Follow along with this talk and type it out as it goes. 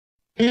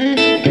We can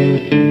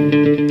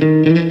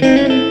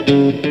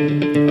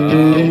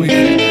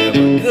have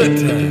a good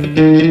time.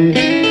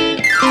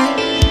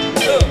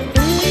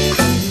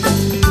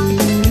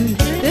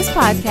 This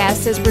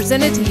podcast is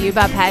presented to you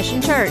by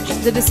Passion Church,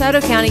 the DeSoto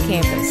County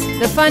campus,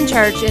 the fun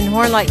church in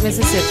Horn Lake,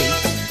 Mississippi.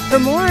 For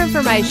more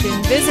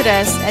information, visit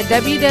us at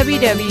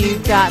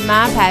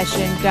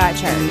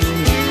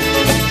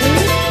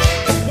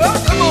www.mypassion.church.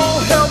 Well, come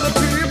on, help the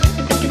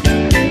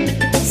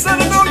people. Said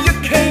I know you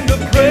came to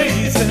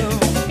praise him.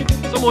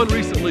 Someone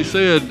recently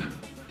said,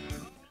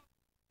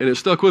 and it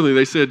stuck with me,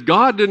 they said,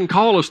 God didn't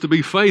call us to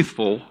be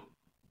faithful.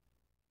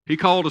 He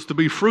called us to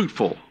be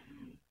fruitful.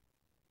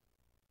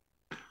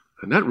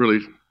 And that really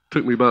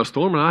took me by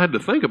storm, and I had to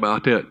think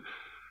about that.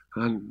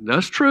 And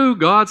that's true.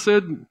 God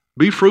said,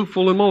 be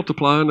fruitful and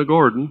multiply in the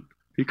garden.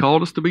 He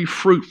called us to be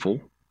fruitful.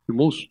 He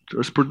wants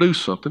us to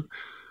produce something.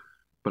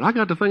 But I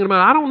got to thinking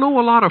about, I don't know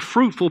a lot of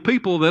fruitful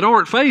people that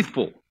aren't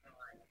faithful.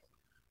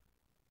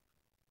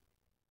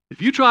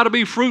 If you try to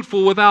be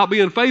fruitful without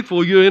being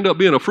faithful, you end up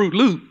being a Fruit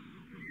Loop.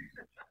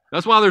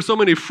 That's why there's so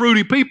many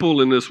fruity people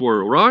in this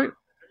world, right?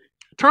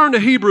 Turn to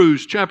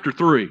Hebrews chapter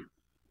 3.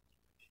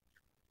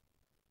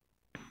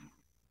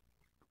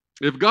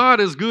 If God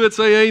is good,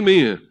 say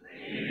amen.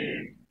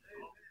 Amen.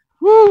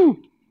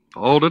 Woo!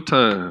 All the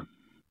time.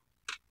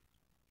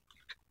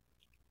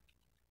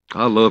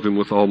 I love him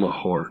with all my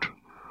heart.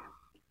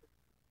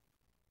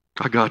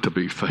 I got to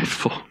be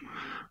faithful.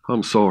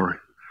 I'm sorry.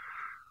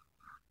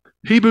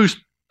 Hebrews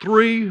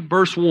 3,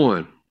 verse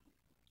 1.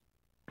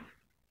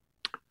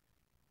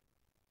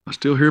 I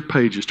still hear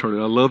pages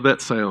turning. I love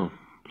that sound.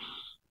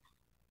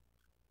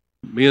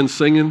 Men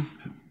singing,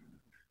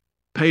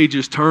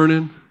 pages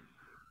turning,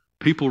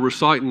 people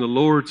reciting the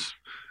Lord's,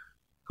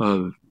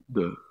 the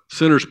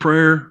sinner's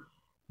prayer.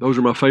 Those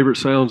are my favorite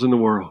sounds in the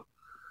world.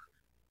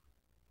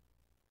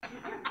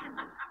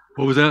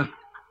 What was that?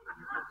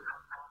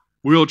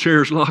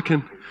 Wheelchairs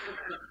locking.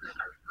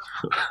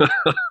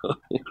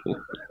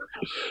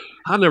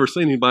 I've never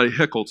seen anybody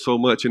heckled so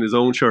much in his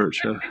own church.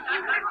 Huh?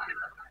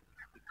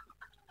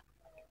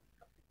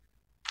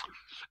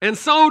 And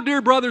so,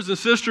 dear brothers and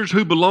sisters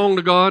who belong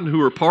to God,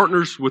 who are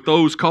partners with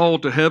those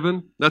called to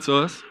heaven, that's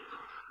us,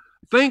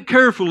 think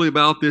carefully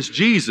about this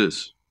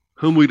Jesus,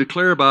 whom we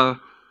declare to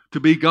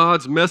be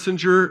God's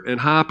messenger and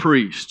high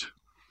priest.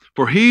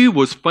 For he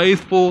was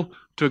faithful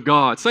to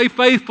God. Say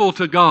faithful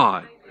to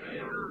God.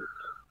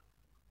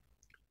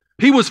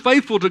 He was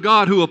faithful to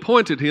God who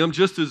appointed him,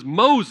 just as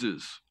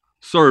Moses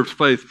served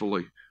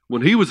faithfully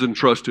when he was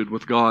entrusted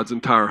with God's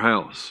entire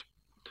house.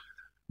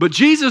 But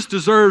Jesus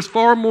deserves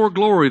far more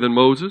glory than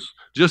Moses,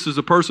 just as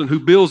a person who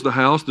builds the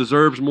house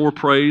deserves more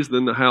praise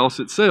than the house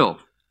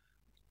itself.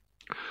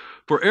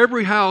 For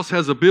every house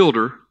has a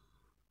builder,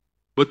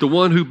 but the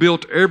one who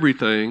built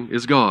everything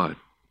is God.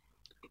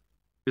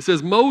 It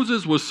says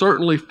Moses was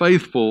certainly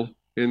faithful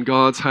in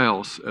God's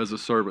house as a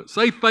servant.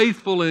 Say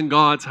faithful in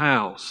God's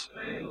house.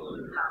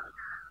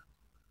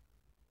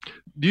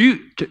 Do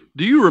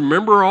you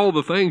remember all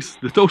the things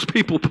that those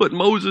people put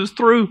Moses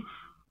through?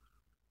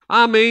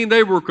 I mean,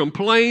 they were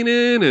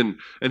complaining, and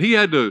he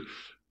had the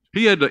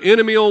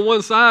enemy on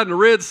one side and the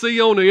Red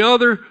Sea on the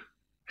other.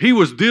 He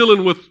was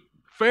dealing with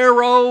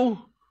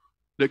Pharaoh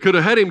that could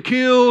have had him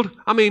killed.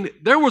 I mean,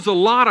 there was a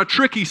lot of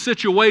tricky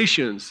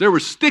situations. There were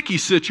sticky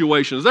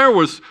situations. There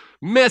was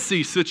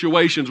messy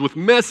situations with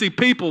messy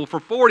people for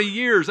 40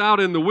 years out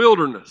in the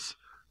wilderness.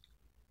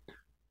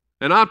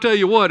 And I'll tell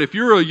you what, if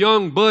you're a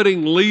young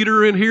budding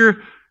leader in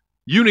here,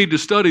 you need to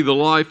study the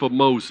life of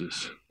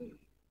Moses.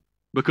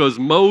 Because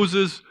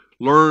Moses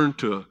learned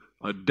to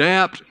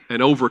adapt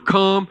and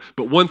overcome.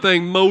 But one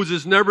thing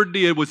Moses never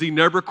did was he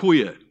never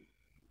quit.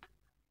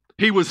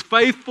 He was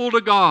faithful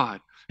to God.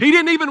 He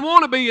didn't even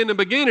want to be in the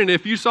beginning.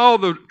 If you saw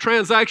the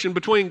transaction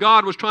between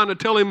God was trying to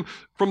tell him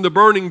from the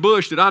burning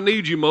bush that I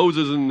need you,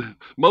 Moses, and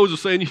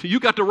Moses saying, you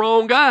got the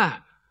wrong guy.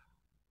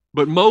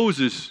 But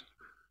Moses,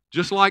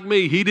 just like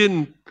me, he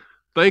didn't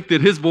think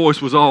that his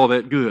voice was all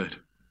that good.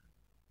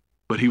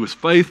 But he was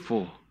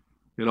faithful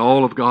in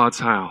all of God's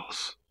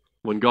house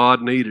when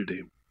God needed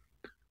him.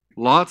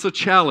 Lots of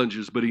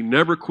challenges, but he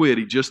never quit.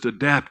 He just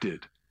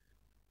adapted.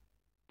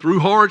 Through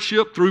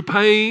hardship, through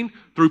pain,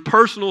 through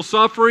personal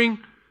suffering,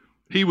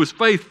 he was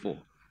faithful.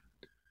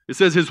 It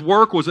says his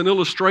work was an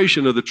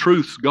illustration of the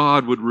truths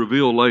God would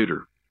reveal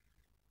later.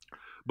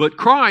 But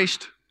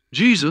Christ,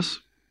 Jesus,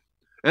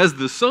 as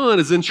the Son,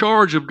 is in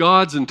charge of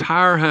God's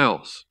entire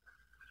house.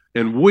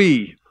 And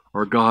we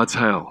are God's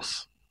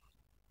house.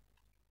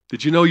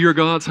 Did you know you're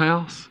God's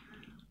house?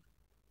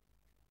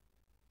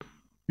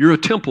 You're a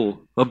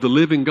temple of the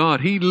living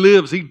God. He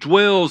lives, He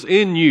dwells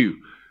in you.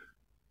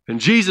 And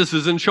Jesus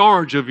is in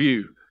charge of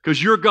you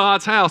because you're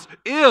God's house.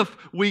 If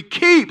we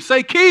keep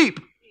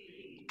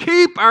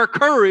our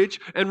courage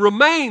and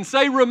remain,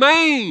 say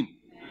remain,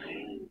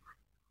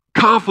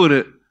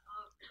 confident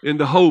in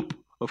the hope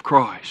of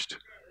Christ.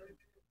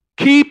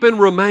 Keep and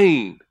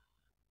remain.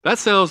 That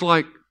sounds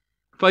like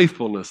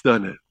faithfulness,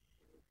 doesn't it?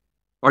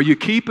 Are you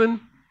keeping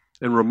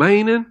and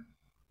remaining?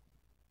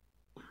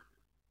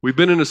 We've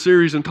been in a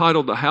series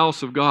entitled The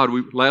House of God.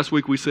 Last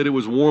week we said it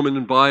was warm and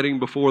inviting.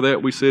 Before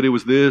that we said it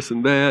was this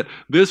and that.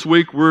 This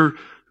week we're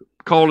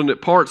calling it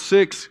Part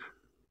 6,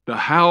 The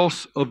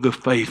House of the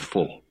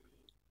Faithful.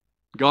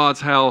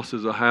 God's house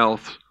is a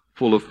house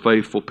full of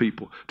faithful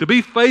people. To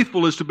be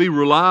faithful is to be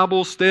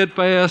reliable,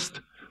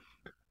 steadfast,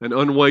 and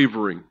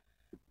unwavering.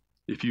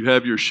 If you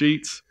have your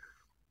sheets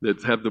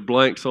that have the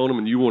blanks on them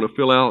and you want to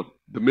fill out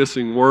the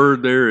missing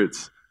word there,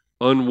 it's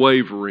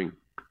unwavering.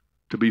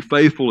 To be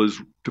faithful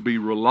is to be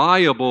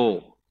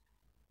reliable.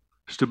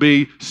 It's to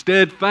be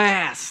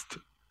steadfast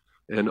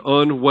and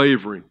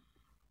unwavering.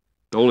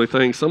 The only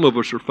thing some of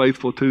us are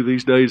faithful to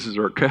these days is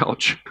our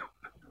couch.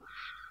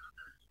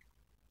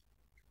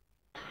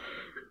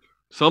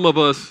 Some of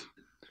us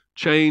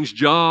change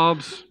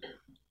jobs,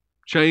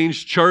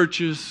 change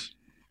churches,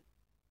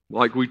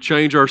 like we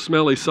change our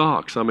smelly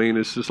socks. I mean,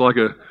 it's just like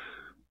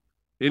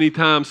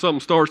anytime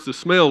something starts to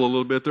smell a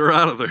little bit, they're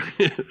out of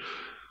there.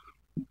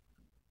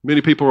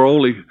 Many people are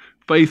only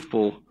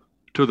faithful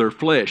to their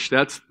flesh.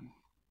 That's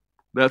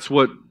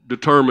what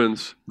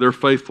determines their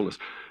faithfulness.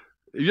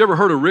 Have you ever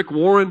heard of Rick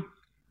Warren,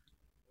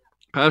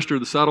 pastor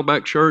of the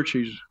Saddleback Church?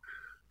 He's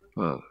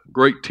a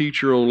great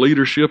teacher on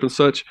leadership and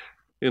such.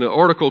 In an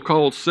article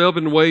called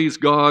 7 Ways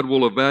God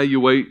Will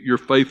Evaluate Your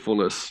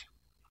Faithfulness,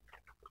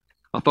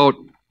 I thought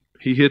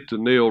he hit the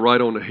nail right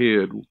on the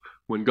head.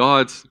 When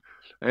God's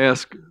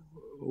asked,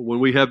 when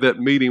we have that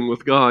meeting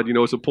with God,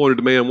 it's appointed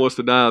a man wants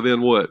to die,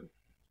 then what?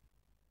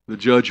 The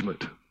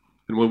judgment.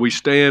 And when we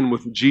stand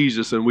with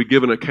Jesus and we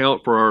give an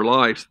account for our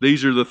lives,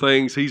 these are the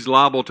things he's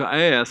liable to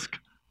ask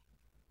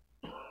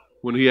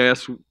when he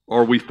asks,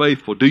 are we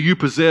faithful? Do you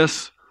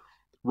possess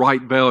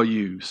right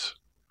values?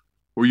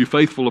 Were you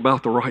faithful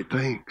about the right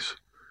things?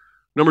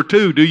 Number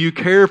 2, do you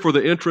care for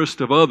the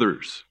interest of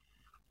others?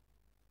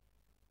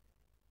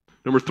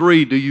 Number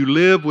 3, do you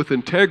live with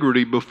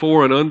integrity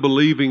before an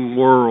unbelieving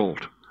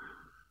world?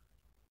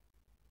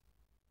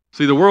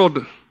 See, the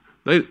world,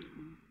 they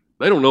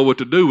don't know what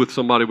to do with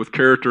somebody with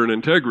character and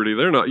integrity.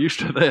 They're not used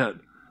to that.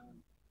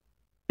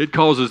 It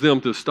causes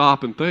them to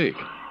stop and think.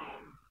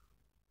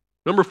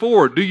 Number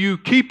 4, do you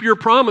keep your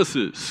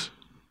promises?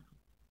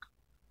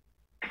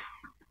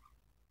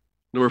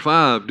 Number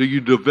 5, do you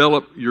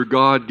develop your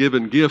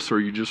God-given gifts or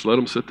you just let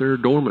them sit there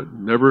dormant?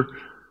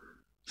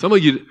 Some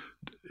of you,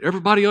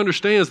 everybody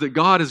understands that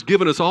God has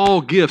given us all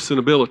gifts and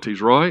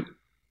abilities, right?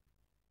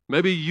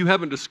 Maybe you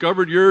haven't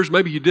discovered yours,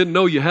 maybe you didn't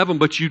know you have them,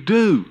 but you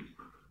do.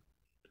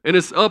 And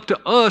it's up to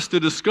us to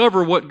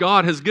discover what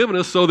God has given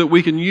us so that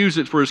we can use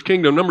it for His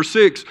kingdom. Number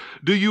 6,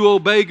 do you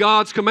obey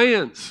God's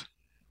commands?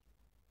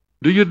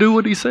 Do you do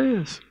what He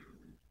says?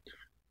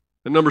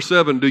 And number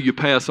 7, do you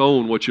pass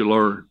on what you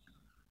learn?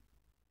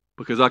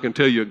 Because I can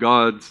tell you,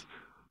 God's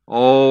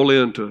all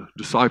into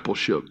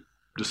discipleship,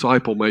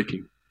 disciple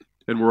making,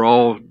 and we're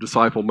all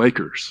disciple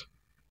makers.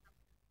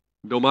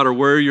 No matter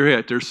where you're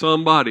at, there's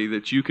somebody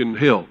that you can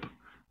help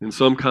in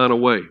some kind of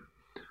way,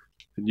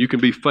 and you can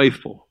be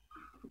faithful.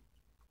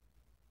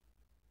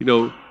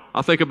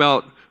 I think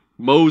about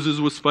Moses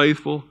was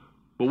faithful,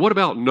 but what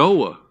about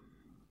Noah?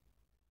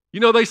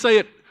 They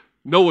say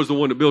Noah's the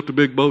one that built the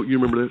big boat. You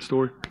remember that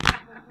story?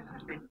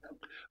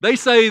 They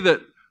say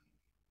that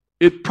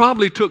it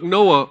probably took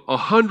Noah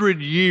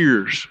 100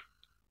 years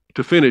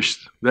to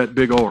finish that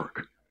big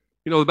ark.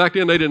 Back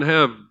then they didn't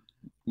have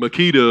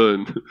Makita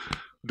and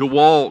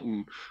DeWalt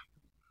and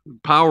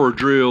power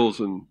drills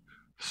and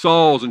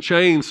saws and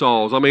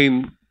chainsaws. I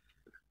mean,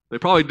 they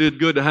probably did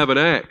good to have an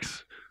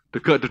axe to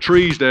cut the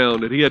trees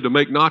down, that he had to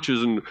make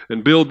notches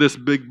and build this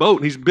big boat.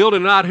 And he's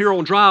building it out here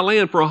on dry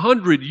land for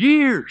 100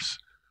 years.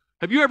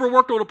 Have you ever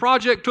worked on a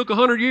project that took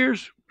 100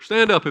 years?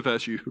 Stand up if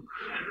that's you.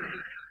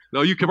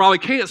 No, you probably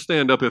can't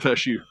stand up if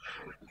that's you.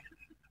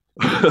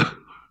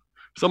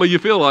 Some of you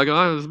feel like,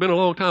 it's been a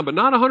long time, but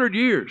not 100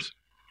 years.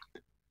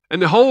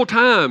 And the whole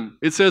time,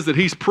 it says that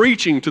he's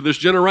preaching to this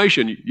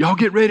generation. Y'all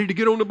get ready to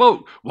get on the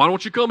boat. Why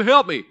don't you come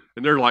help me?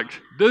 And they're like,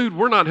 dude,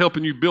 we're not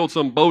helping you build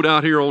some boat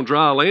out here on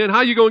dry land. How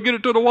are you going to get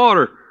it to the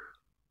water?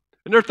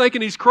 And they're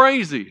thinking he's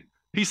crazy.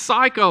 He's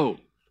psycho.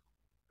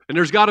 And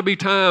there's got to be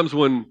times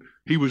when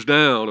he was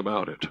down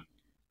about it.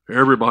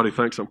 Everybody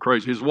thinks I'm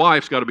crazy. His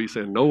wife's got to be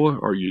saying, Noah,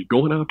 are you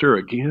going out there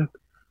again?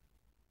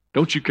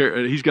 Don't you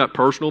care? He's got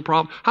personal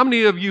problems. How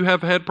many of you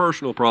have had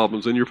personal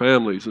problems in your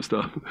families and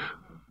stuff?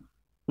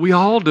 We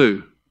all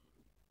do.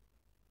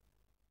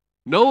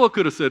 Noah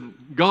could have said,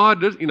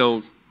 God,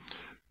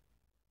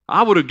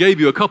 I would have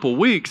gave you a couple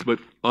weeks, but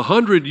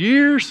 100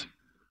 years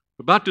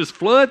about this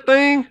flood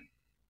thing?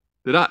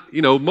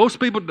 Most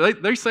people,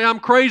 they say I'm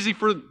crazy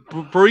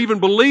for even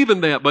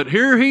believing that, but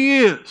here he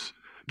is,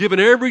 giving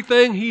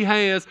everything he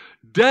has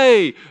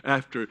day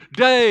after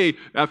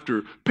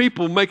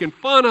people making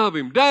fun of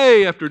him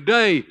day after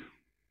day.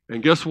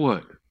 And guess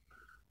what?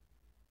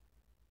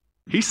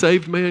 He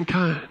saved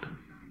mankind.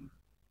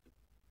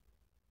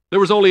 There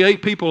was only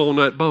 8 people on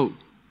that boat.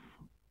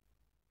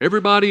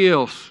 Everybody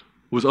else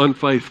was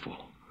unfaithful.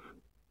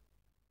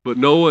 But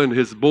Noah and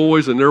his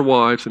boys and their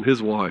wives and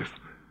his wife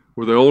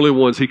were the only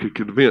ones he could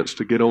convince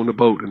to get on the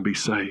boat and be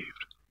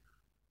saved.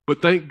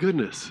 But thank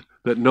goodness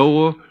that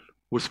Noah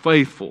was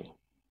faithful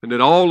and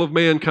that all of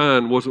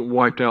mankind wasn't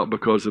wiped out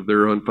because of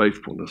their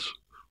unfaithfulness.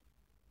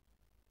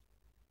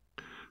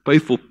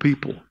 Faithful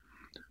people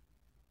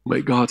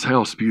make God's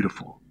house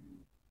beautiful.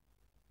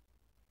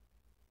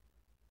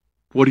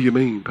 What do you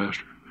mean,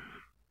 Pastor?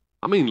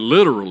 I mean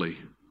literally.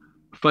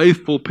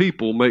 Faithful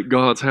people make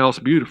God's house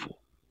beautiful.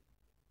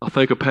 I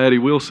think of Patty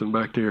Wilson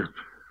back there.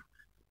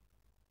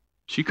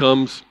 She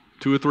comes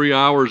 2 or 3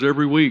 hours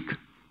every week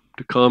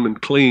to come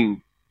and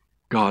clean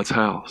God's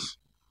house.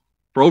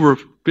 For over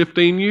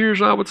 15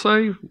 years, I would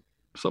say,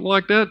 something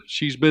like that,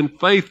 she's been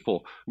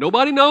faithful.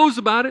 Nobody knows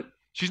about it.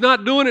 She's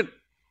not doing it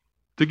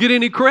to get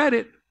any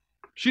credit.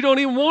 She don't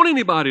even want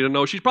anybody to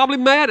know. She's probably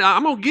mad.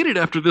 I'm going to get it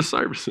after this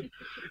service.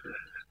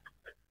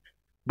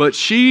 But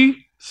she's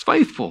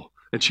faithful,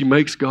 and she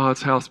makes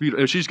God's house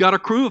beautiful. And she's got a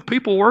crew of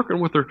people working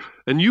with her,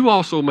 and you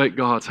also make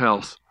God's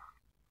house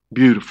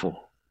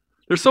beautiful.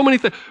 There's so many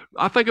things.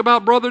 I think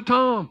about Brother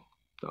Tom,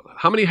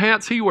 how many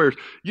hats he wears.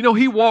 You know,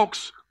 he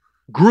walks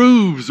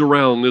grooves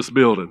around this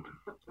building.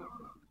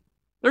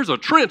 There's a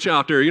trench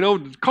out there, you know,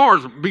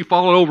 cars be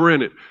falling over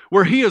in it,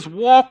 where he has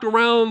walked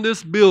around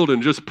this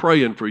building just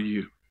praying for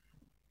you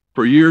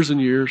for years and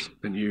years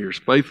and years.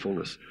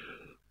 Faithfulness.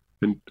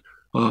 And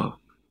I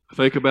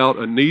think about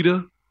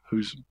Anita,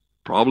 who's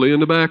probably in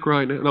the back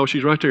right now. No,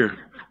 she's right there.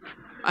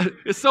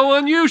 It's so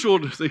unusual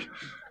to see.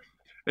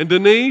 And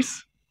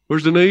Denise,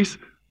 where's Denise?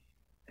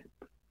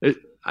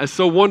 It's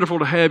so wonderful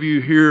to have you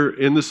here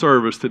in the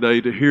service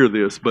today to hear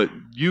this, but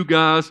you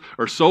guys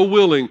are so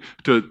willing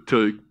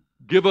to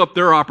give up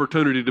their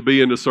opportunity to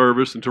be in the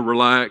service and to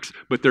relax,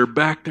 but they're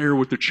back there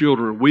with the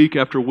children week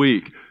after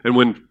week. And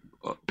when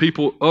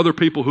other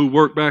people who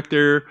work back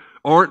there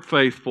aren't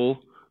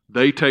faithful,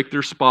 they take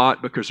their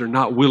spot because they're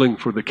not willing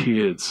for the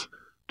kids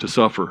to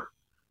suffer.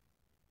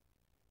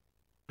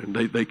 And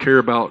they care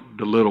about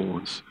the little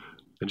ones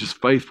and just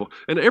faithful.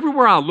 And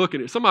everywhere I look at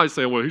it, somebody's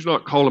saying, well, he's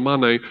not calling my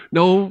name.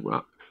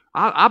 No,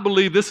 I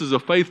believe this is a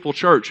faithful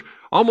church.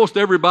 Almost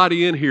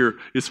everybody in here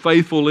is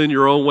faithful in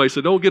your own way.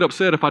 So don't get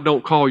upset if I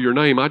don't call your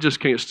name. I just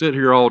can't sit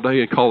here all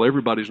day and call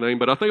everybody's name.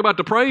 But I think about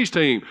the praise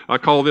team. I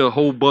call them a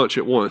whole bunch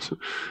at once.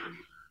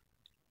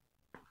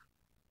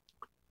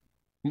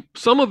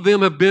 Some of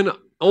them have been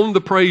on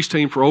the praise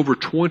team for over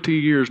 20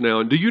 years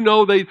now. And do you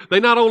know they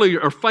not only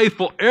are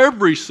faithful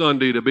every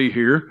Sunday to be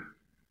here,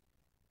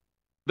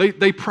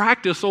 they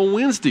practice on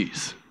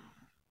Wednesdays.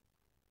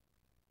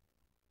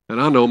 And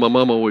I know my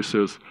mom always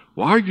says,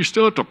 why are you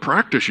still at the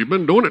practice? You've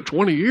been doing it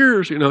 20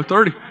 years,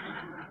 30.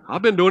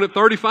 I've been doing it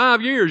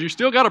 35 years. You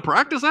still got to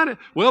practice at it?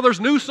 Well,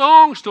 there's new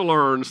songs to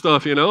learn and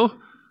stuff,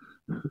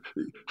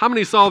 How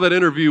many saw that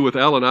interview with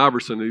Allen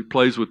Iverson? He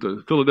plays with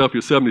the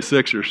Philadelphia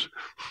 76ers.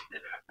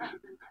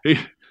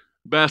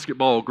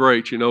 Basketball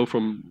great,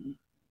 from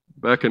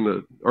back in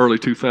the early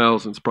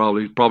 2000s,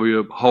 probably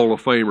a Hall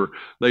of Famer.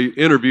 They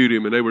interviewed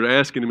him, and they were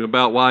asking him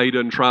about why he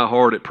doesn't try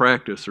hard at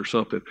practice or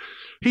something.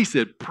 He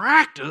said,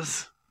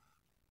 practice?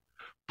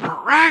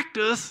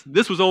 Practice?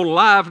 This was on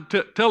live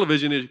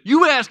television.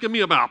 You asking me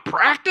about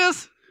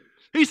practice?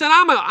 He said,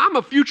 I'm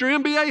a future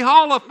NBA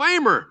Hall of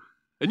Famer.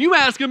 And you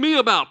asking me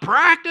about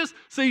practice?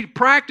 See,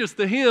 practice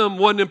to him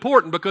wasn't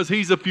important because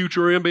he's a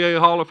future NBA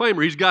Hall of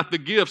Famer. He's got the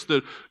gifts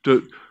to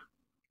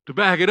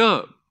back it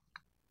up.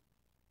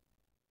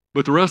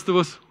 But the rest of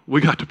us,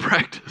 we got to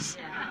practice.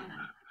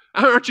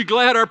 Yeah. Aren't you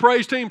glad our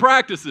praise team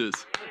practices?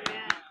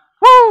 Yeah.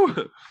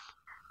 Woo!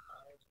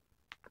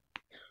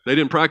 They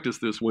didn't practice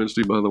this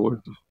Wednesday, by the way.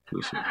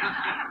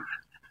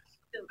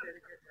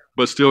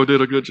 But still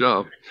did a good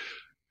job.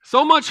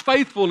 So much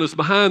faithfulness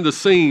behind the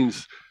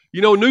scenes.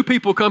 New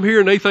people come here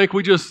and they think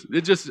it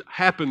just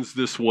happens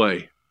this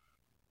way.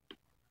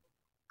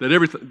 That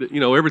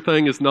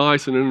everything is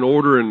nice and in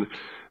order and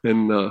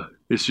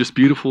it's just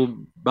beautiful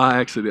by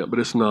accident, but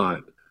it's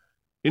not.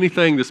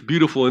 Anything that's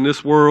beautiful in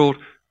this world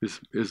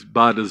is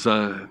by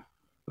design.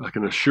 I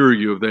can assure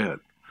you of that.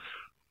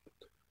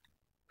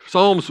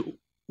 Psalms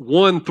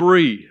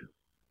 1:3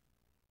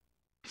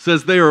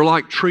 says they are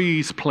like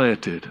trees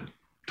planted.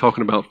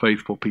 Talking about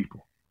faithful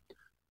people.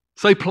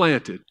 Say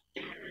planted.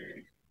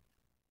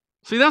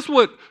 See, that's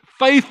what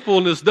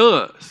faithfulness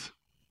does.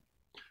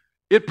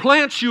 It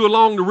plants you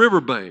along the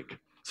riverbank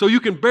so you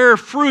can bear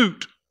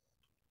fruit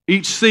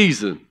each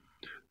season.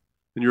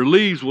 And your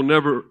leaves will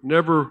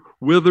never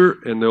wither,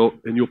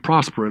 and you'll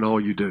prosper in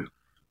all you do.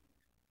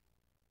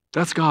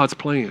 That's God's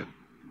plan.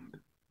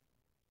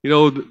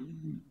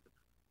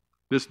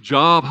 This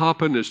job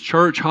hopping, this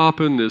church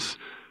hopping, this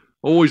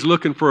always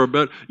looking for a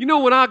better.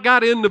 When I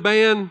got in the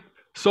band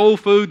Soul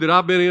Food that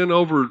I've been in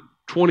over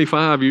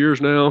 25 years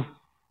now,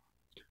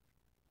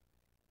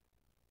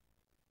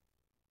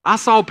 I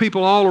saw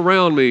people all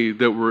around me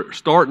that were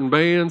starting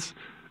bands,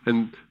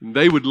 and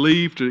they would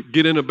leave to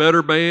get in a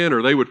better band,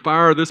 or they would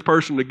fire this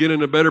person to get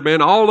in a better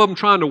band, all of them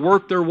trying to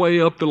work their way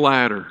up the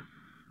ladder.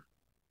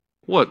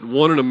 What,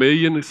 1 in a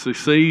million to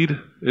succeed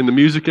in the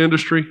music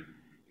industry?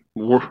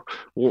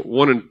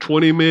 1 in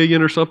 20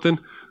 million or something?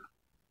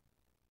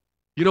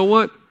 You know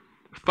what?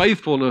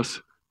 Faithfulness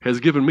has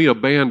given me a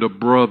band of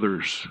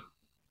brothers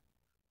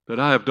that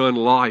I have done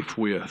life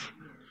with.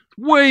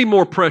 Way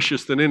more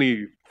precious than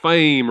any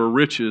fame or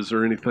riches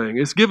or anything.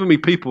 It's given me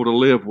people to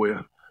live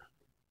with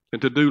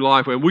and to do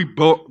life with. And we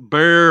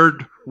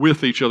bared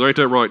with each other. Ain't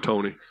that right,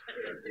 Tony?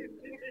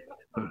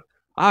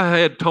 I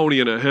had Tony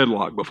in a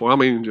headlock before. I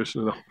mean, just,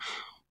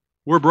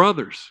 we're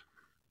brothers.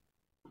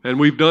 And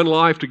we've done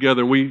life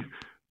together.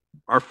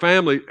 Our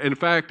family, in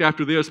fact,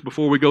 after this,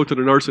 before we go to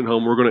the nursing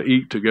home, we're going to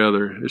eat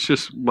together. It's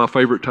just my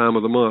favorite time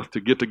of the month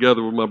to get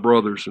together with my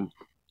brothers. And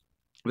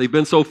they've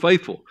been so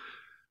faithful.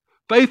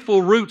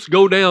 Faithful roots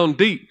go down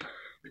deep.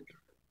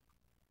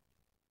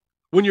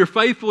 When you're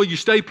faithful, you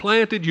stay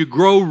planted, you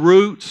grow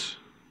roots.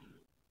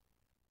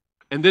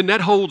 And then that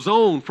holds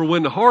on for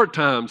when the hard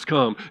times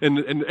come.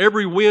 And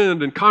every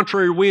wind and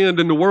contrary wind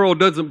in the world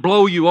doesn't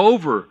blow you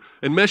over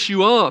and mess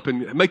you up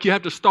and make you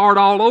have to start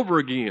all over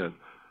again.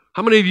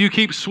 How many of you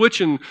keep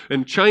switching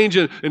and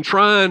changing and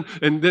trying,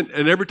 and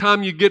every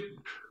time you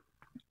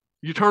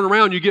turn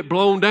around, you get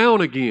blown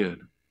down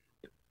again?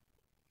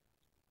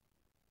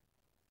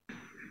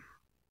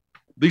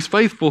 These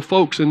faithful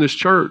folks in this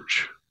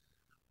church,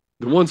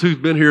 the ones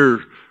who've been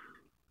here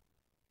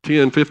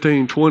 10,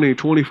 15, 20,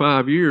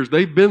 25 years,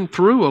 they've been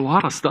through a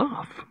lot of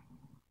stuff.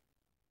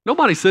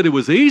 Nobody said it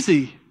was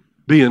easy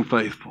being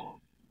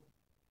faithful.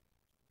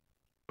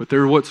 But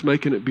they're what's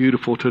making it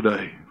beautiful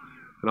today.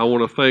 And I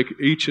want to thank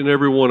each and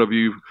every one of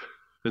you.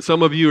 And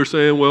some of you are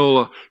saying,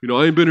 well,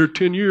 I ain't been here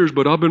 10 years,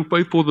 but I've been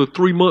faithful the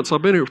 3 months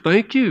I've been here.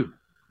 Thank you.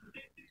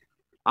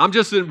 I'm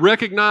just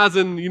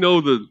recognizing,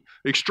 the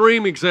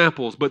extreme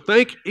examples. But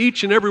thank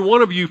each and every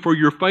one of you for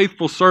your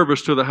faithful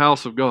service to the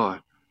house of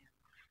God.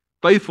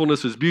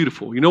 Faithfulness is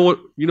beautiful. You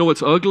know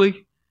what's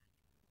ugly?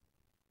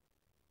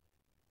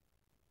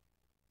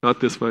 Not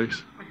this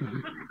face.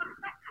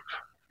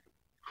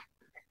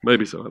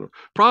 Maybe so. I don't know.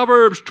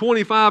 Proverbs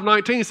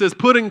 25:19 says,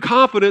 putting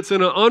confidence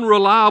in an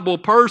unreliable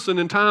person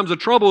in times of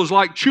trouble is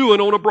like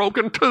chewing on a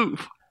broken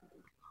tooth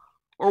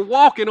or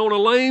walking on a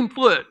lame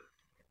foot.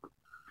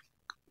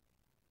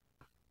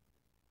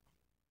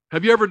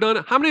 Have you ever done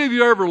it? How many of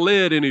you ever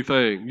led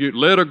anything? You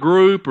led a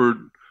group or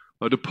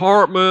a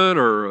department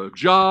or a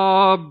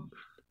job?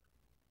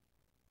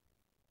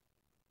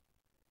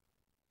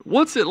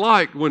 What's it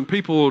like when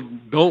people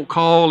don't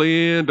call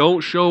in,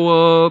 don't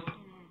show up?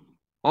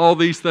 All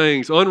these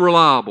things,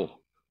 unreliable.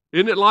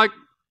 Isn't it like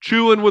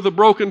chewing with a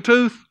broken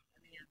tooth?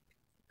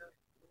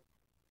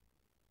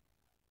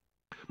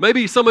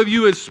 Maybe some of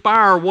you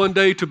aspire one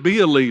day to be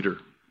a leader.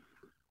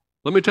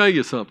 Let me tell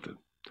you something.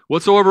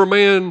 Whatsoever a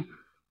man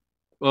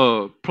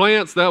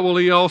plants, that will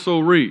he also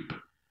reap.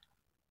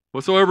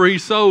 Whatsoever he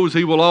sows,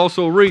 he will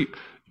also reap.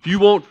 If you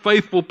want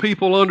faithful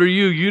people under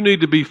you, you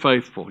need to be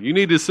faithful. You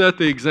need to set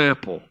the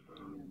example.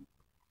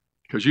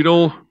 Because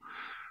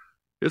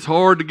it's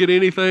hard to get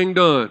anything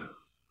done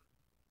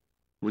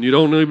when you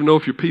don't even know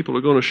if your people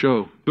are going to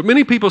show. But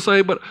many people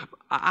say, but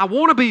I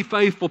want to be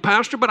faithful,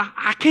 Pastor, but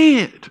I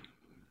can't.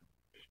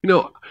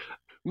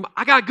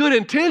 I got good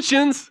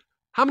intentions.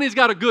 How many's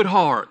got a good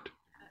heart?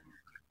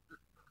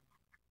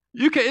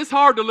 It's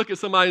hard to look at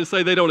somebody and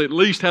say they don't at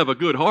least have a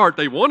good heart.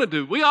 They want to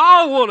do. We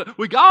all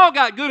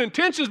got good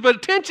intentions, but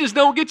intentions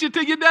don't get you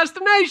to your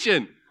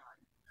destination.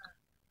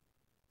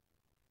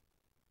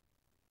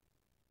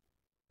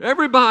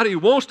 Everybody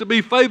wants to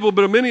be faithful,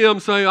 but many of them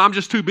say, I'm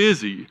just too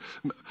busy.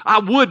 I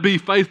would be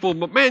faithful,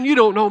 but man, you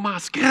don't know my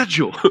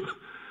schedule.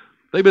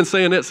 They've been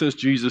saying that since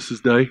Jesus'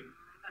 day.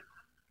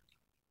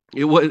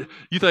 You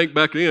think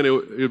back then it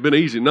would have been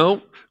easy.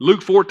 No.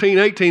 Luke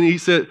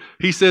 14:18,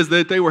 he says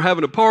that they were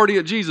having a party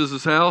at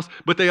Jesus' house,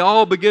 but they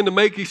all began to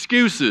make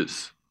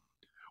excuses.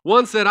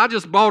 One said, I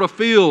just bought a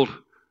field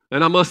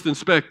and I must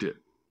inspect it.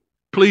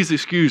 Please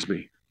excuse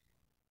me.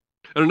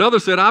 And another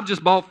said, I've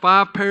just bought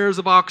 5 pairs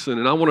of oxen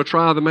and I want to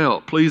try them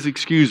out. Please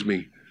excuse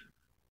me.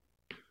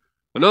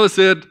 Another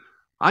said,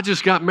 I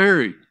just got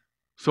married,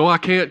 so I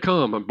can't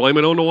come. I'm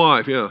blaming it on the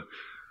wife, yeah.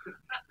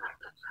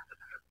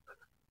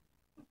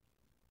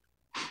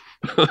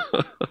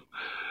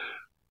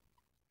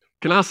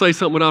 Can I say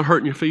something without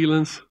hurting your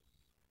feelings?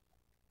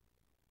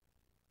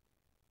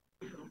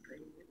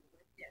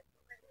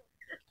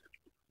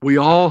 We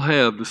all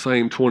have the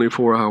same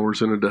 24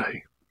 hours in a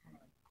day.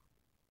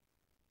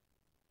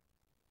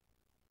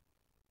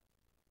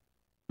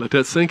 Let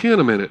that sink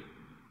in a minute.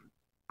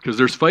 Because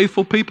there's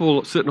faithful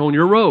people sitting on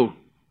your row.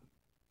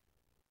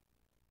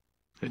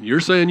 And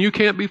you're saying you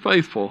can't be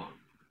faithful,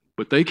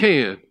 but they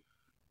can.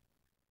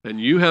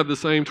 And you have the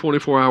same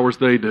 24 hours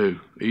they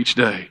do each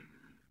day.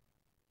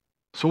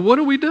 So what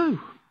do we do?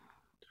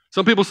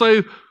 Some people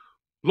say,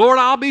 Lord,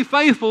 I'll be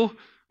faithful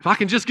if I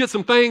can just get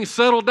some things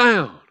settled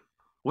down.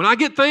 When I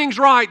get things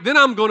right, then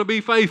I'm going to be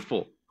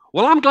faithful.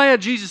 Well, I'm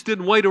glad Jesus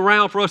didn't wait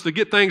around for us to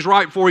get things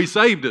right before he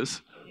saved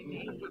us.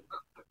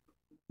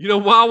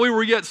 While we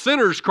were yet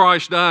sinners,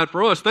 Christ died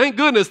for us. Thank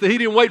goodness that he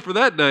didn't wait for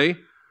that day.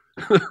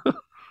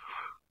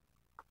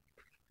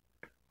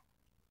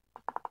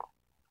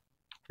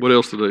 What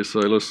else did they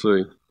say? Let's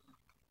see.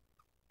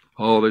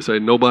 Oh, they say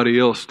nobody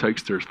else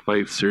takes their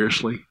faith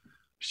seriously.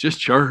 It's just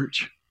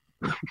church.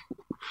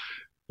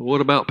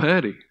 What about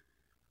Patty?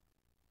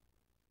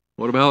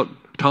 What about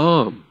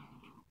Tom?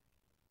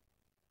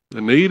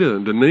 Anita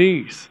and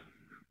Denise?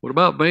 What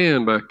about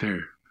Van back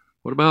there?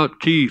 What about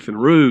Keith and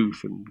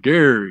Ruth and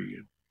Gary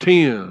and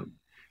Tim?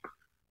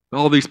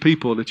 All these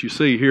people that you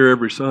see here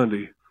every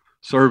Sunday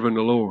serving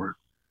the Lord.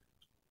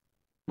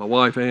 My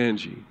wife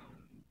Angie.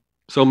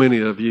 So many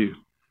of you.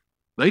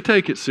 They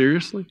take it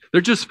seriously.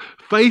 They're just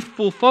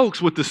faithful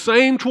folks with the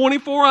same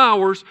 24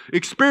 hours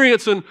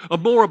experiencing a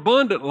more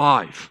abundant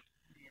life.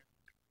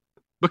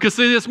 Because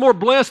see, it's more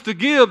blessed to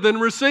give than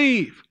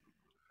receive.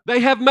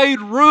 They have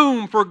made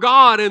room for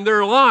God in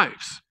their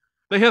lives.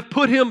 They have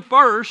put Him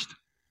first,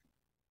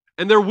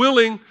 and they're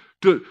willing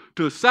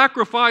to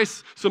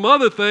sacrifice some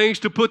other things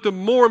to put the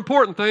more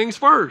important things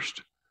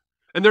first.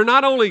 And they're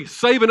not only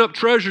saving up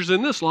treasures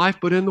in this life,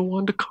 but in the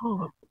one to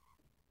come.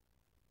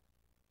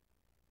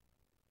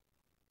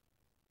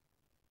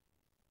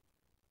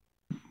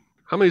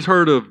 How many's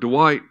heard of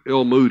Dwight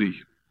L.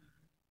 Moody?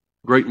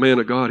 Great man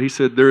of God. He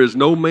said, there is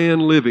no man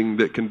living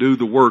that can do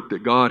the work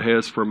that God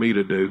has for me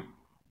to do.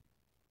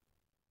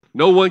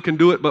 No one can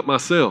do it but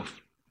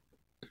myself.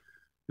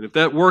 And if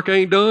that work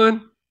ain't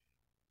done,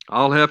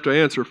 I'll have to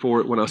answer for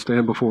it when I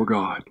stand before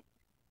God.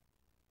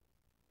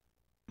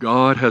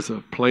 God has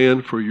a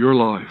plan for your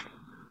life.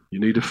 You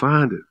need to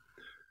find it.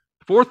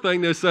 The fourth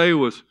thing they say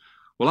was,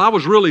 well, I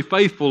was really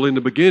faithful in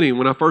the beginning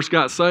when I first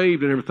got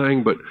saved and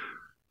everything, but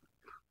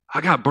I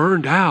got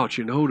burned out,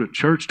 the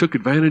church took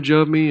advantage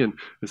of me, and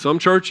some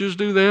churches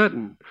do that,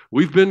 and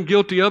we've been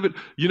guilty of it.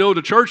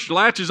 The church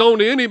latches on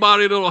to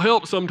anybody that'll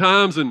help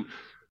sometimes and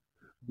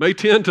may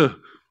tend to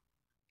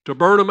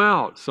burn them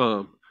out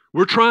some.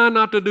 We're trying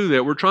not to do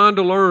that. We're trying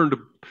to learn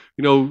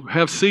to,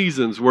 have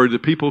seasons where the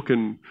people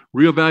can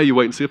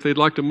reevaluate and see if they'd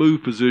like to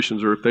move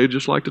positions or if they'd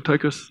just like to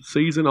take a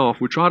season off.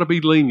 We try to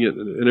be lenient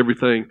and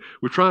everything.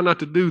 We try not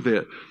to do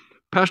that.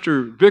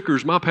 Pastor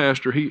Vickers, my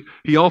pastor,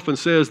 he often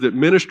says that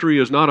ministry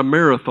is not a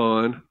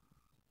marathon,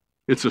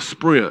 it's a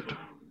sprint.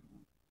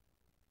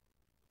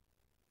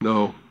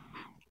 No,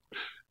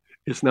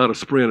 it's not a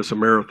sprint, it's a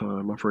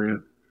marathon, my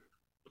friend.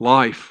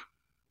 Life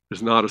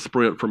is not a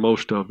sprint for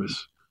most of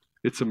us.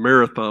 It's a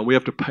marathon. We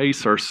have to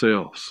pace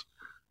ourselves.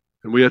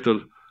 And we have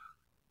to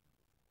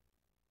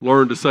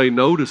learn to say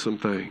no to some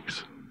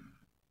things.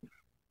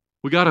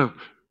 We got to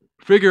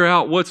figure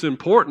out what's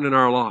important in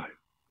our life.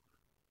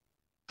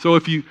 So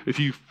if you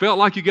felt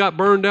like you got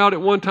burned out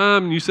at one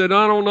time and you said,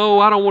 I don't know,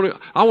 I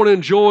want to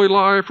enjoy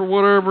life or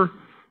whatever,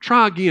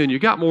 try again. You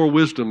got more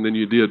wisdom than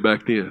you did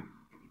back then.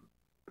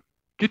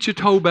 Get your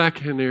toe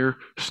back in there.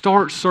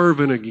 Start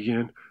serving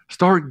again.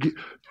 Start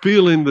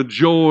feeling the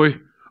joy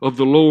of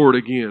the Lord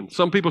again.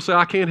 Some people say,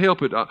 I can't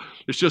help it.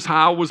 It's just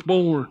how I was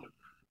born.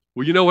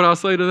 Well, you know what I'll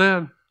say to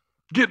that?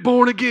 Get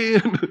born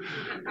again.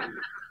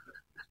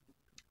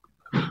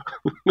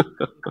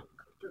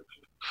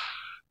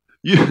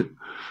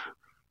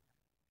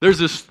 There's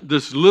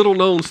this little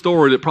known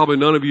story that probably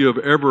none of you have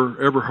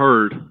ever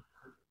heard.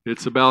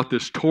 It's about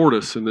this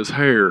tortoise and this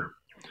hare.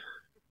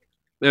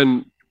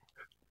 And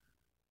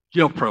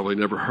y'all probably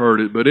never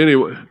heard it, but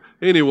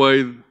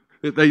anyway,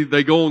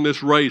 they go on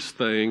this race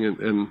thing,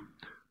 and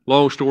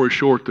long story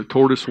short, the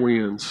tortoise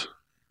wins.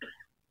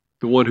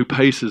 The one who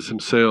paces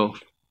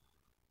himself,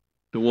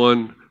 the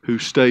one who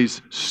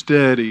stays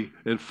steady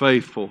and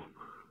faithful.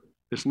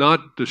 It's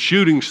not the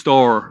shooting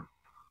star,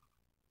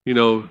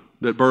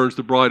 that burns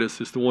the brightest.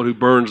 It's the one who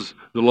burns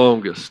the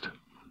longest.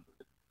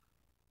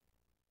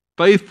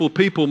 Faithful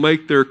people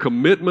make their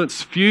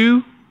commitments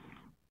few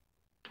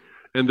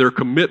and their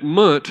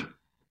commitment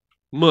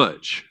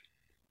much.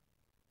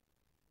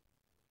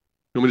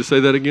 You want me to say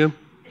that again?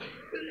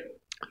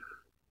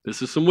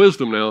 This is some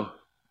wisdom now.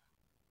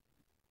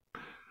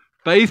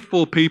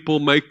 Faithful people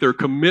make their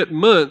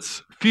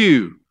commitments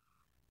few,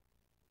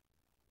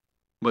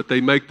 but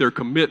they make their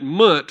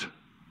commitment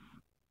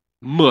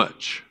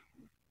much.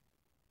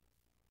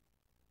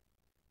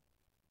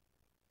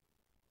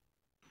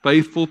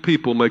 Faithful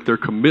people make their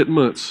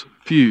commitments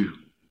few,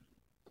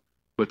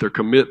 but their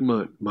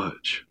commitment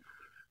much.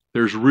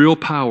 There's real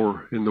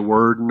power in the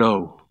word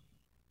no.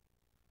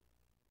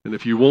 And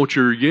if you want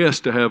your yes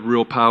to have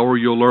real power,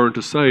 you'll learn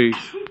to say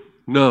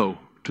no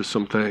to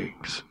some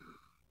things.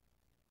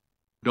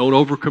 Don't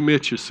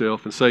overcommit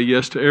yourself and say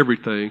yes to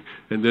everything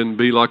and then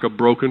be like a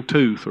broken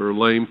tooth or a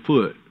lame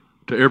foot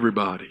to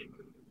everybody. Does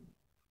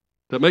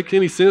that make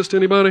any sense to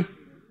anybody?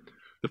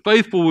 The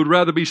faithful would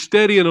rather be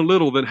steady in a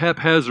little than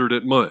haphazard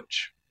at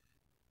much.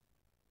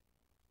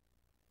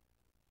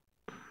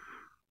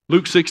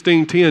 Luke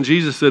 16:10,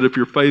 Jesus said, if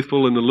you're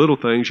faithful in the little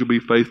things, you'll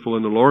be faithful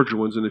in the larger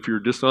ones. And if you're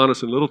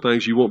dishonest in little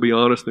things, you won't be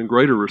honest in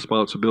greater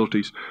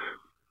responsibilities.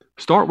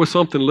 Start with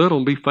something little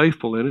and be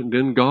faithful in it, and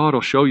then God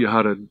will show you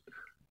how to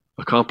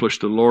accomplish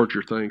the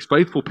larger things.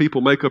 Faithful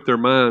people make up their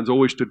minds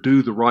always to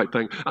do the right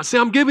thing. I see,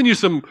 I'm giving you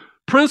some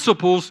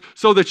principles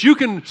so that you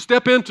can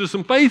step into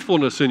some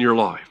faithfulness in your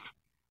life.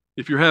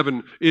 If you're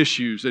having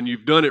issues and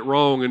you've done it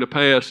wrong in the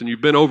past and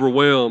you've been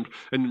overwhelmed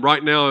and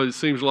right now it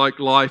seems like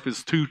life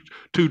is too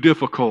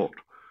difficult,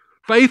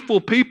 Faithful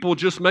people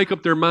just make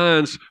up their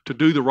minds to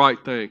do the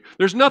right thing.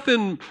 There's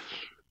nothing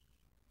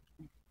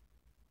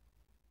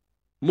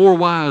more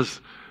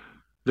wise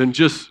than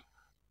just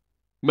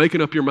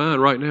making up your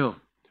mind right now.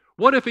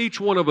 What if each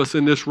one of us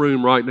in this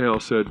room right now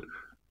said,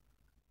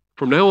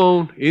 from now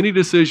on, any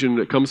decision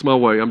that comes my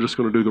way, I'm just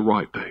going to do the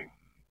right thing.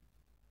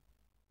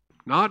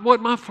 Not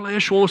what my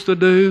flesh wants to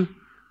do,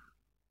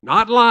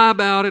 not lie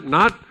about it,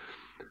 not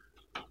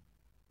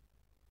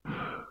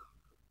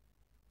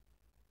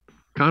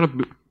kind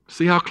of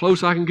see how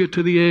close I can get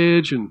to the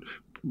edge and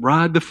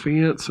ride the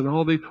fence and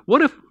all these.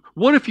 What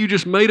if you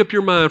just made up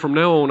your mind from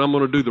now on, I'm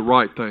going to do the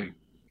right thing?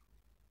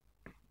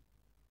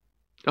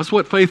 That's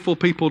what faithful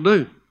people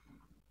do.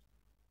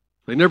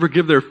 They never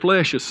give their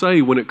flesh a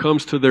say when it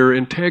comes to their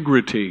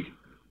integrity.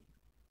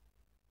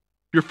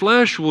 Your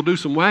flesh will do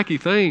some wacky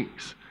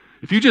things.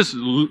 If you just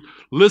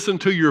listen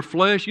to your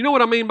flesh, you know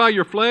what I mean by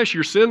your flesh?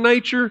 Your sin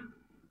nature?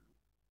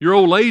 Your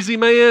old lazy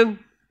man?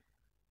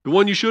 The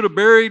one you should have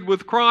buried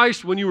with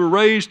Christ when you were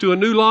raised to a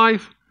new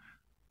life?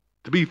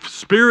 To be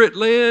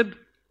Spirit-led?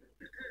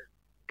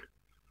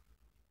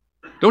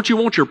 Don't you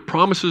want your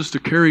promises to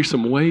carry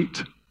some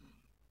weight?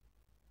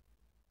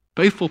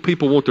 Faithful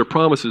people want their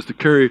promises to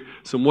carry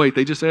some weight.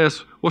 They just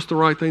ask, what's the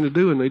right thing to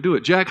do? And they do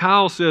it. Jack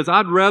Howell says,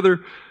 I'd rather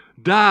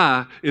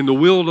die in the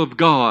will of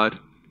God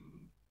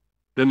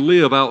than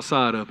live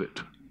outside of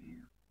it.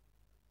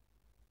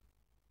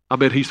 I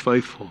bet he's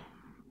faithful.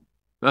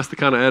 That's the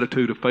kind of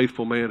attitude a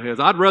faithful man has.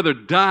 I'd rather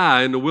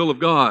die in the will of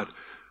God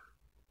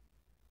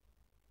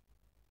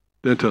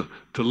than to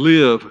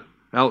live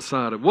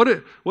outside of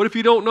it. What if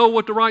you don't know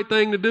what the right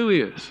thing to do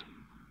is?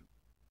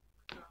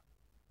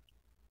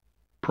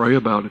 Pray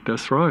about it.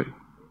 That's right.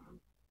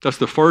 That's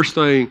the first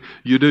thing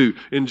you do.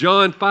 In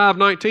John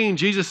 5:19,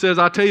 Jesus says,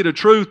 I tell you the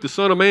truth, the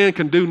Son of Man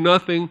can do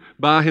nothing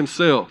by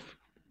himself.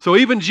 So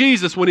even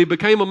Jesus, when he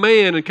became a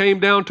man and came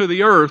down to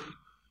the earth,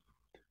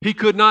 he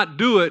could not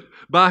do it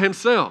by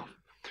himself.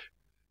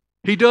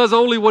 He does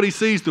only what he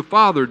sees the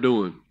Father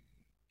doing.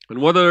 And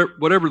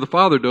whatever the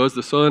Father does,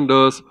 the Son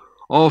does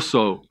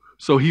also.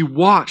 So he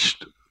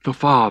watched the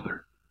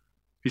Father.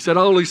 He said,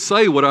 I only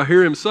say what I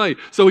hear him say.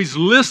 So he's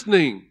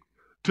listening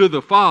to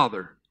the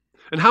Father.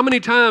 And how many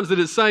times did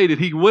it say that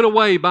he went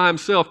away by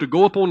himself to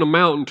go up on the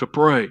mountain to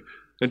pray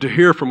and to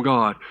hear from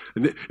God?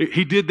 And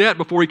he did that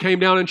before he came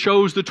down and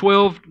chose the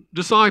 12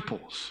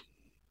 disciples.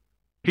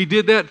 He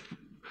did that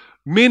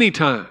many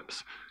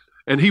times.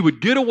 And he would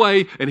get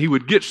away and he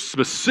would get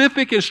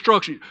specific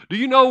instruction. Do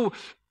you know,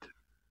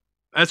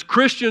 as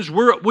Christians,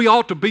 we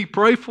ought to be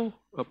prayerful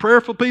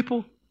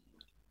people?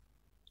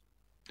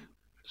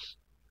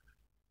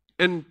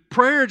 And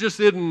prayer just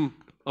isn't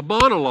a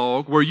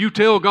monologue where you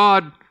tell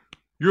God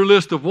your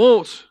list of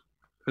wants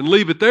and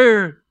leave it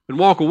there and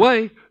walk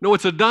away. No,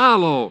 it's a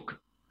dialogue.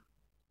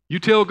 You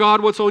tell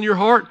God what's on your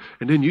heart,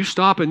 and then you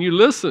stop and you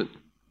listen.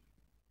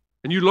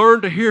 And you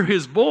learn to hear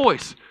his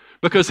voice,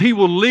 because he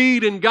will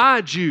lead and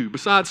guide you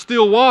beside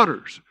still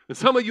waters. And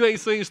some of you ain't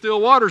seen still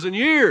waters in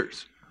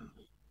years.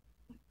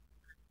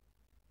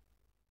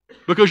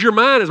 Because your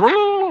mind is,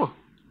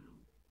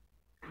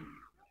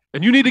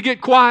 and you need to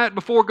get quiet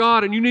before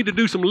God, and you need to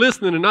do some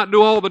listening and not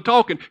do all the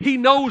talking. He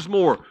knows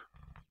more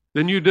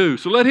than you do.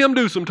 So let him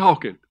do some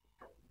talking.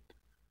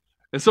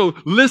 And so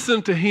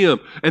listen to him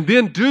and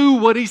then do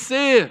what he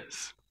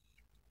says.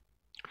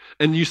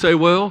 And you say,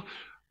 well,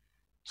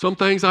 some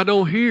things I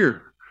don't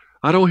hear.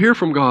 I don't hear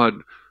from God.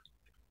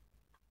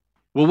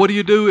 Well, what do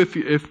you do if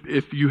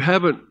you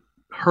haven't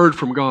heard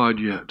from God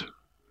yet?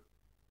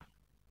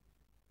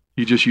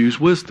 You just use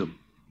wisdom,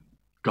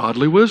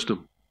 godly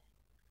wisdom.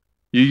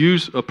 You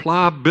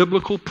apply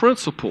biblical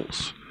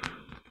principles.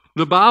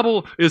 The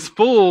Bible is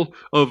full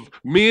of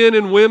men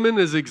and women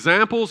as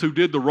examples who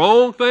did the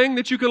wrong thing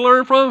that you can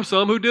learn from,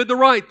 some who did the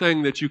right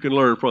thing that you can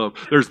learn from.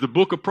 There's the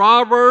book of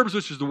Proverbs,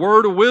 which is the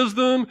word of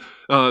wisdom.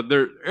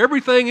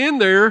 Everything in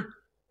there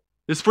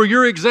is for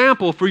your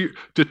example,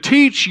 to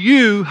teach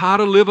you how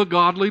to live a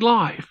godly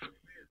life.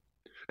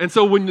 And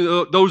so when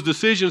those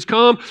decisions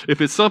come,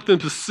 if it's something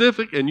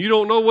specific and you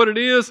don't know what it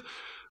is,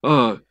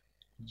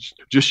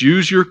 just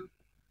use your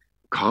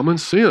common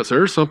sense.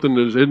 There's something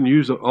that isn't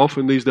used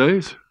often these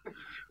days.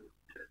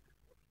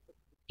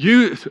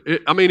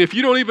 If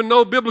you don't even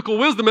know biblical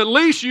wisdom, at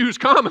least use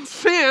common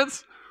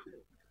sense.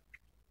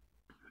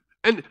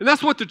 And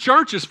that's what the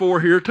church is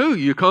for here too.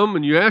 You come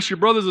and you ask your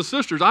brothers and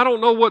sisters, I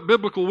don't know what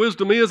biblical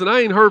wisdom is and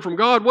I ain't heard from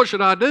God. What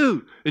should I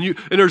do? And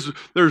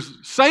there's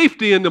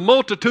safety in the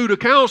multitude of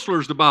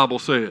counselors, the Bible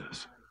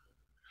says.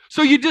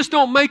 So you just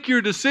don't make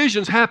your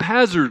decisions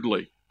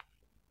haphazardly.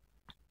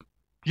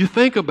 You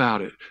think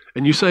about it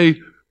and you say,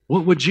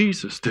 what would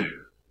Jesus do?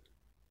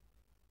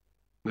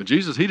 Now,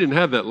 Jesus, he didn't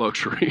have that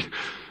luxury,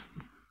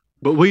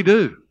 but we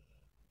do.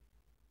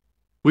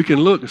 We can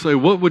look and say,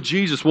 what would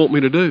Jesus want me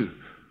to do?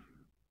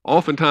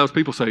 Oftentimes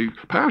people say,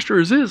 Pastor,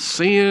 is it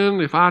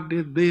sin if I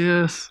did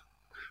this?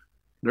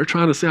 They're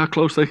trying to see how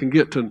close they can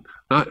get to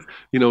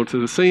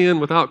the sin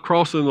without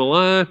crossing the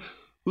line.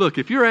 Look,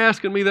 if you're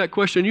asking me that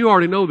question, you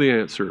already know the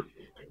answer.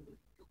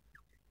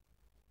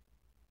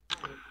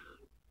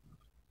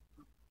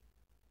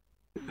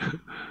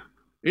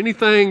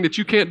 Anything that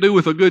you can't do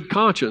with a good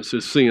conscience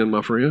is sin,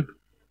 my friend.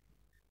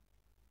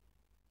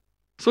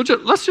 So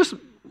let's just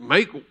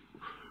make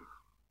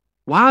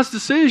wise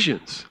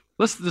decisions.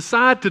 Let's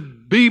decide to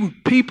be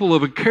people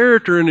of a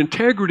character and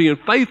integrity and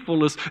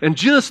faithfulness and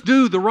just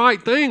do the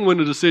right thing when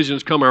the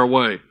decisions come our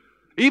way,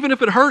 even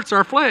if it hurts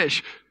our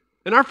flesh.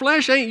 And our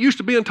flesh ain't used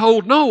to being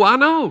told no, I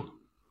know.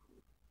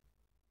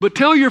 But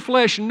tell your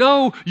flesh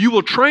no, you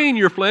will train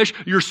your flesh,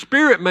 your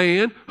spirit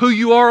man, who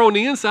you are on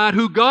the inside,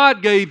 who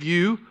God gave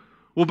you,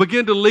 will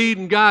begin to lead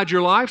and guide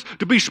your lives.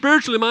 To be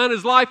spiritually minded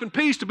is life and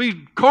peace. To be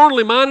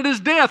carnally minded is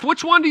death.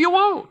 Which one do you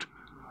want?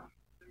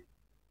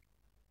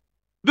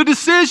 The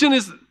decision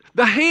is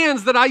the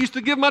hands that I used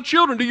to give my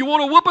children. Do you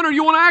want a whooping or do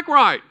you want to act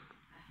right?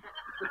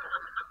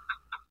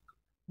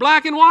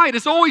 Black and white.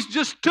 It's always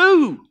just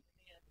two.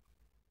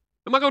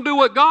 Am I going to do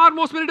what God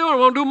wants me to do or am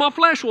I going to do what my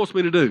flesh wants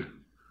me to do?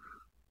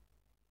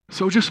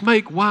 So just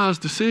make wise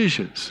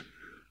decisions.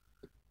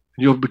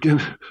 You'll begin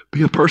to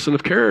be a person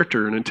of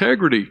character and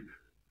integrity.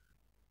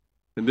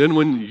 And then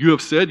when you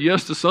have said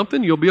yes to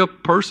something, you'll be a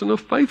person of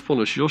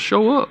faithfulness. You'll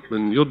show up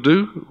and you'll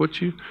do what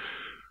you're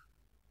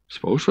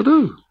supposed to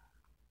do.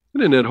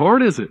 It isn't that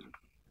hard, is it?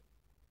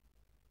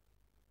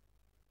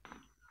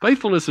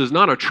 Faithfulness is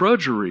not a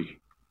drudgery.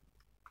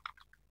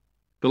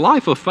 The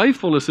life of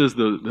faithfulness is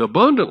the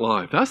abundant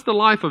life. That's the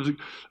life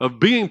of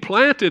being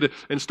planted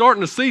and starting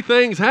to see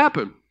things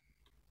happen.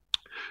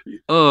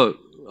 I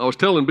was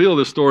telling Bill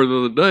this story the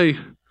other day.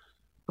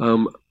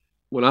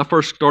 When I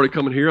first started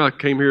coming here, I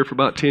came here for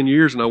about 10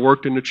 years, and I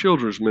worked in the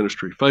children's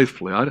ministry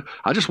faithfully.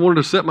 I just wanted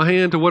to set my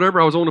hand to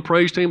whatever. I was on the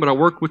praise team, but I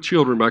worked with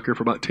children back here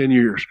for about 10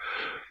 years.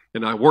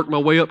 And I worked my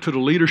way up to the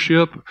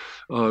leadership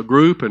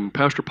group, and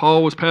Pastor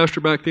Paul was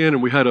pastor back then,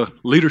 and we had a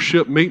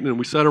leadership meeting, and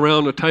we sat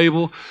around the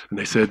table, and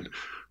they said,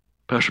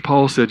 Pastor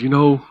Paul said, you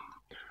know,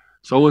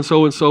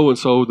 so-and-so and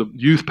so-and-so, the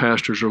youth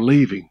pastors are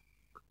leaving,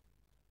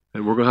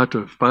 and we're going to have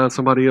to find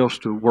somebody else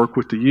to work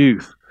with the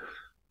youth.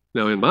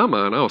 Now, in my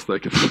mind, I was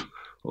thinking,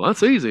 well,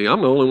 that's easy.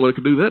 I'm the only one who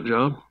can do that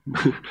job.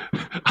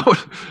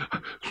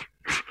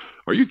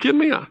 Are you kidding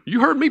me?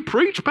 You heard me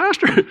preach,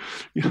 Pastor?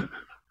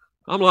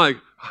 I'm like,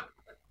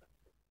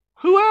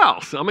 who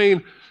else? I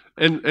mean,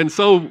 and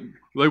so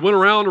they went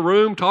around the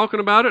room talking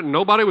about it, and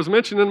nobody was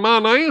mentioning my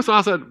name. So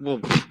I said, well,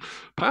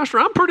 Pastor,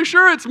 I'm pretty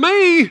sure it's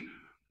me.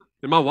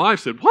 And my wife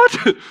said,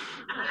 what?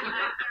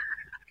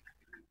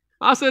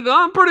 I said,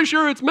 I'm pretty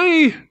sure it's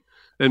me.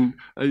 And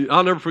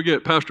I'll never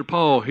forget Pastor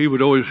Paul. He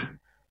would, you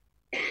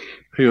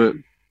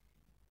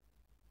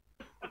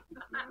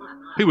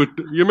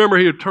remember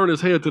he would turn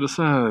his head to the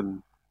side.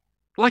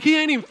 Like he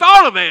ain't even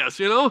thought of this,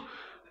 you know.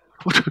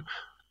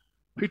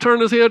 He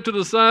turned his head to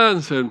the side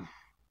and said,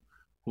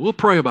 we'll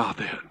pray about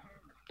that.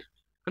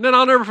 And then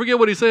I'll never forget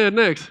what he said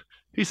next.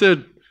 He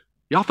said,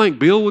 y'all think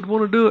Bill would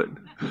want to do it?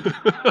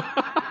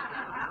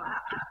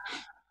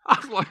 I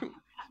was like,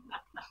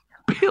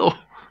 Bill?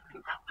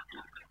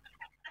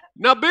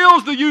 Now,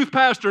 Bill's the youth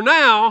pastor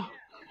now.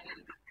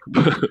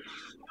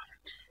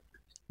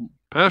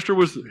 Pastor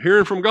was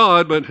hearing from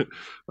God, but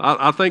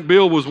I think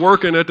Bill was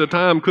working at the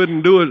time,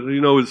 couldn't do it,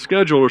 you know, his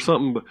schedule or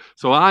something.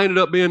 So I ended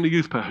up being the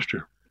youth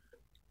pastor.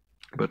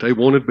 But they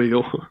wanted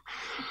Bill.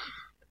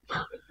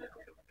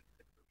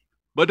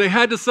 But they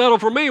had to settle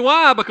for me.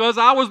 Why? Because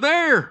I was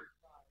there.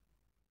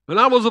 And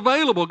I was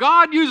available.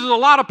 God uses a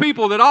lot of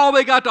people that all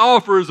they got to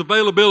offer is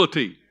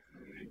availability.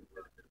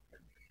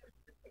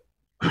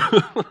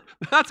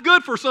 That's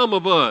good for some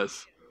of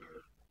us.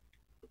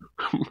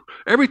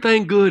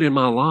 Everything good in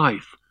my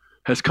life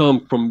has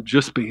come from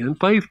just being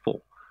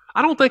faithful.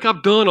 I don't think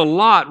I've done a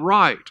lot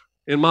right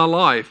in my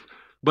life,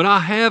 but I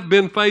have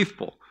been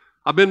faithful.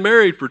 I've been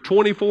married for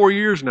 24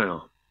 years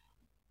now.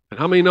 And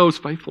how many knows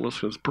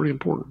faithfulness is pretty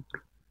important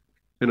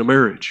in a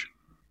marriage?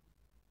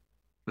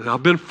 And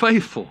I've been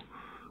faithful.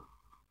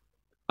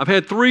 I've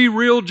had 3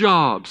 real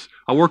jobs.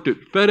 I worked at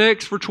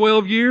FedEx for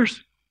 12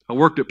 years. I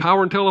worked at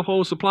Power and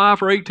Telephone Supply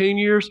for 18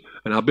 years.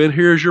 And I've been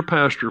here as your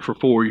pastor for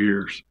 4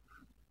 years.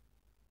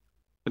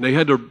 And they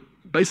had to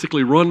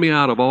basically run me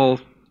out of all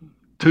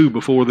 2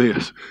 before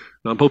this.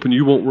 And I'm hoping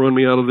you won't run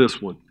me out of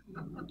this one.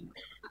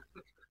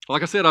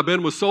 Like I said, I've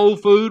been with Soul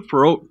Food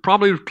for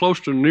probably close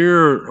to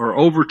near or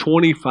over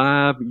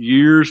 25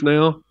 years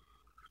now.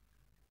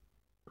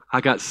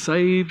 I got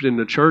saved in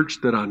the church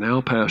that I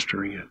now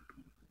pastor in.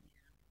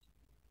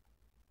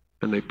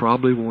 And they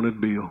probably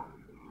wanted Bill.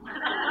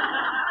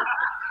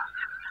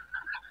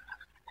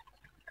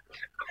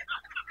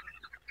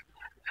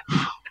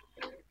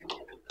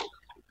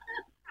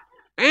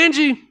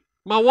 Angie,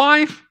 my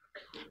wife,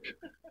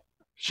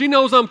 she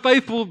knows I'm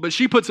faithful, but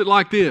she puts it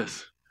like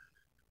this.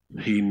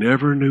 He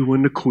never knew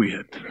when to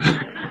quit.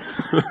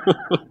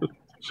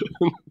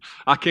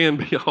 I can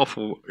be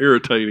awful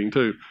irritating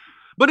too.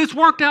 But it's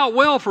worked out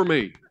well for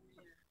me.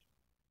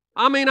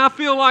 I mean, I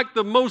feel like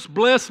the most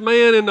blessed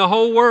man in the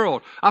whole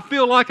world. I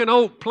feel like an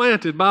oak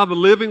planted by the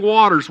living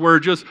waters where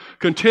just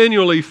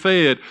continually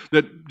fed.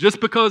 That just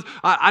because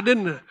I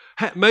didn't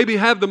maybe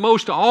have the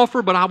most to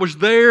offer, but I was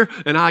there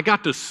and I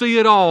got to see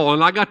it all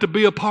and I got to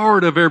be a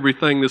part of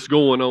everything that's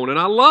going on. And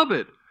I love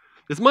it.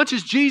 as much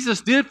as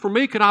Jesus did for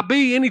me, could I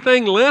be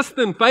anything less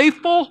than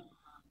faithful?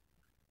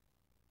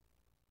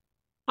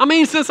 I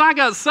mean, since I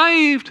got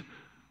saved,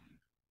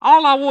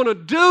 all I want to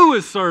do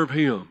is serve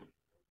Him.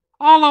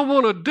 All I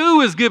want to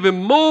do is give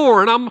Him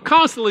more. And I'm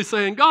constantly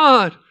saying,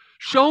 God,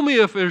 show me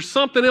if there's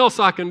something else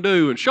I can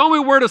do. And show me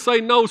where to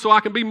say no so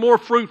I can be more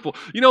fruitful.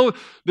 You know,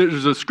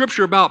 there's a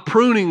scripture about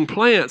pruning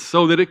plants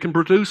so that it can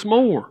produce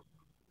more.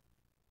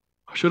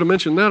 I should have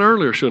mentioned that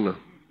earlier, shouldn't I?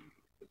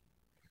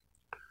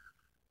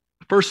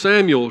 1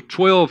 Samuel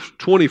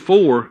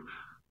 12:24,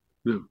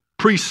 the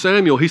priest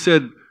Samuel, he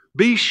said,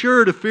 be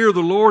sure to fear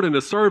the Lord and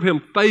to serve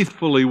Him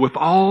faithfully with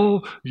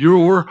all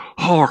your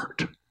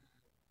heart.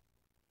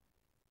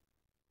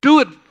 Do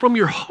it from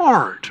your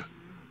heart.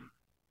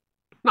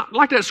 Not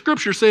like that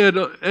scripture said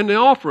in the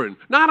offering,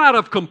 not out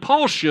of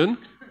compulsion,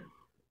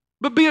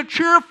 but be a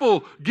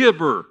cheerful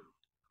giver.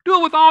 Do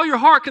it with all your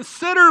heart.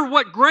 Consider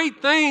what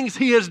great things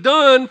He has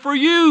done for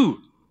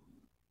you.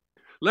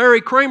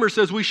 Larry Kramer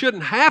says we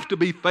shouldn't have to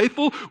be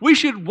faithful. We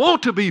should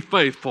want to be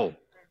faithful.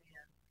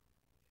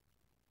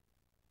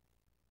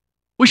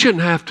 We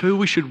shouldn't have to.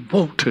 We should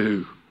want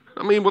to.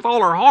 I mean, with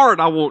all our heart,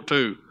 I want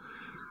to.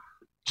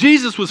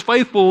 Jesus was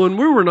faithful and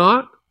we were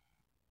not.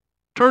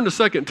 Turn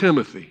to 2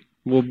 Timothy.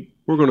 We're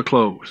going to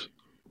close.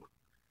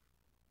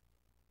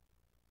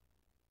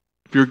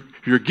 If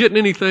you're getting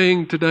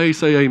anything today,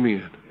 say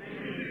amen.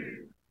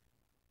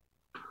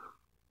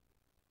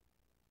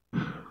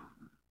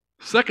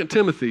 2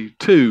 Timothy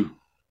 2,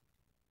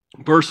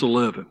 verse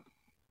 11.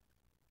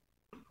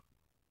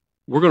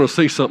 We're going to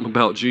see something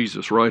about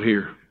Jesus right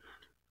here.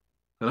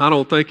 And I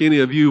don't think any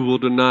of you will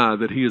deny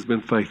that He has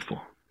been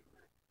faithful.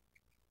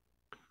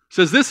 It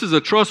says, this is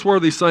a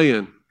trustworthy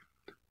saying.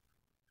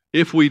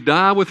 If we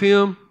die with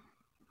Him,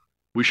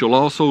 we shall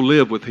also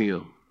live with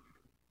Him.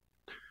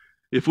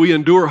 If we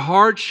endure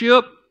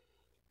hardship,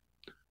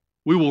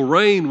 we will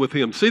reign with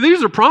Him. See,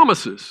 these are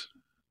promises.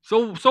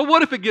 So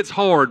what if it gets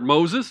hard,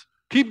 Moses?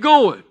 Keep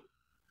going.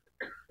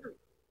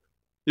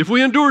 If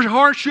we endure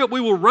hardship,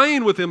 we will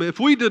reign with Him. If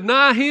we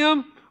deny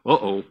Him,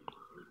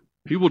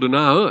 He will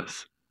deny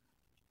us.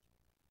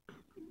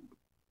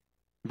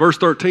 Verse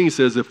 13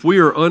 says, if we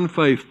are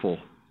unfaithful,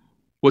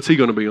 what's He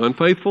going to be?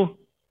 Unfaithful?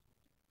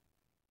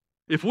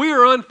 If we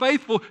are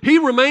unfaithful, He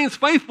remains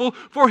faithful,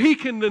 for He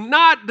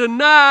cannot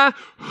deny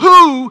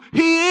who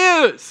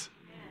He is.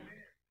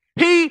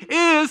 He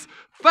is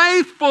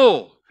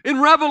faithful. In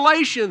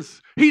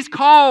Revelations, He's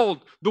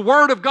called, the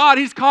Word of God,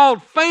 He's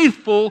called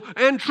faithful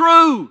and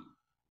true.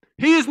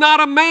 He is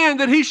not a man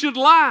that He should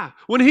lie.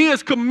 When He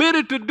is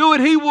committed to do it,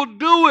 He will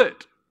do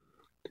it.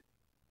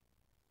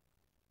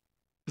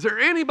 Is there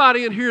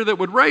anybody in here that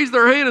would raise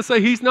their hand and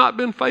say, He's not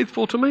been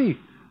faithful to me?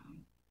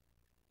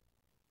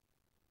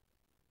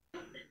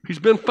 He's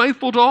been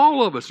faithful to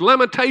all of us.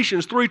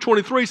 Lamentations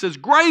 3:23 says,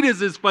 great is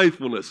His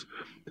faithfulness.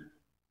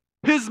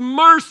 His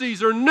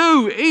mercies are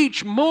new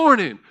each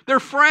morning. They're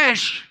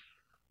fresh.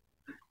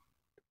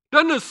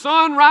 Doesn't the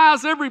sun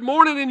rise every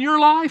morning in your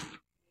life?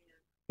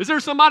 Is there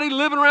somebody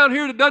living around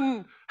here that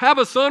doesn't have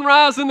a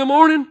sunrise in the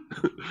morning?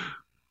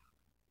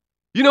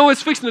 You know,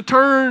 it's fixing to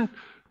turn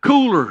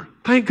cooler.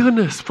 Thank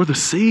goodness for the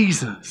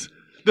seasons.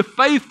 The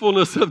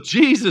faithfulness of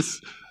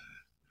Jesus.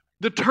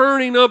 The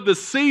turning of the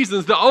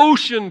seasons, the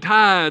ocean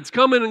tides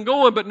coming and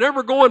going, but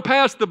never going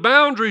past the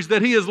boundaries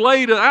that He has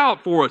laid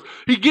out for us.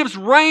 He gives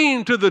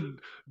rain to the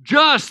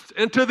just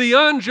and to the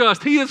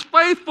unjust. He is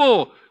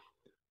faithful.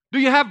 Do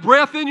you have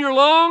breath in your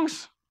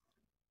lungs?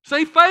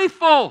 Say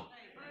faithful.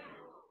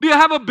 Do you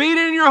have a beat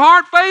in your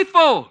heart?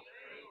 Faithful.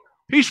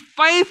 He's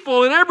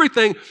faithful in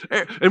everything.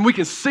 And we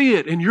can see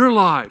it in your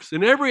lives,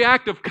 in every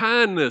act of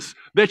kindness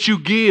that you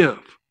give.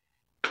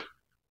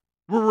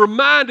 We're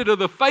reminded of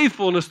the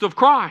faithfulness of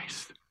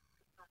Christ.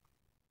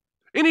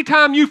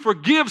 Anytime you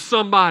forgive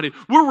somebody,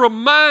 we're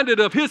reminded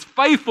of His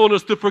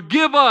faithfulness to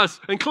forgive us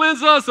and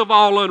cleanse us of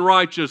all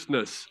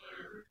unrighteousness.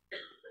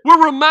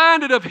 We're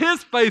reminded of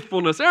His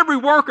faithfulness. Every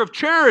work of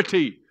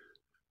charity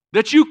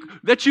that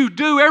you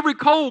do, every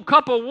cold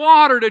cup of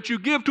water that you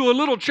give to a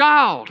little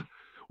child,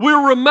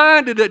 we're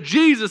reminded that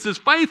Jesus is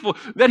faithful,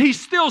 that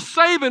He's still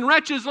saving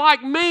wretches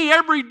like me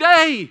every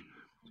day.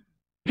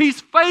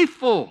 He's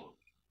faithful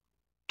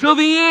till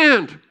the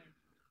end.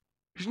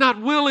 He's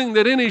not willing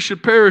that any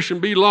should perish and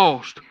be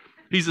lost.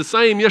 He's the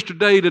same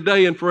yesterday,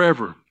 today, and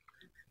forever.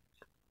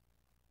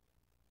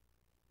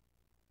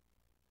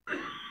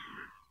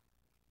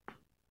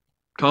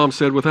 Tom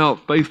said,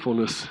 without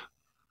faithfulness,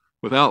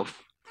 without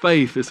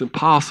faith, it's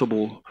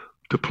impossible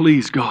to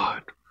please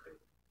God.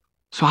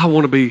 So I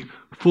want to be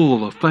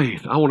full of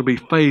faith. I want to be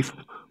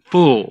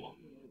faithful.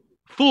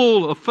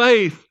 Full of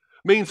faith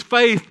means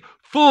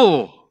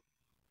faithful.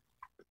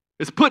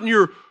 It's putting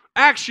your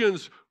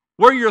actions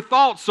where your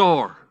thoughts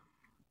are,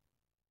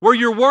 where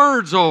your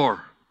words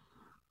are.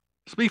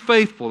 Let's be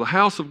faithful. The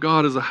house of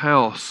God is a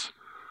house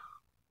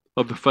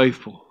of the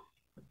faithful.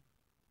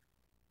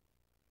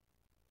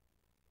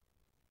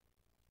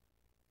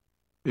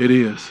 It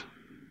is.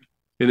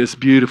 And it's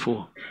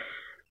beautiful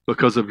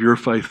because of your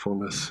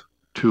faithfulness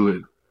to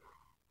it.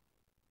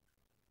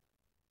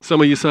 Some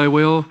of you say,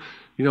 well,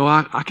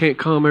 I can't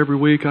come every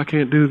week. I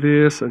can't do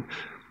this. And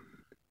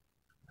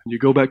you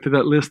go back to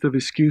that list of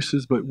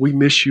excuses, but we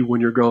miss you when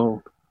you're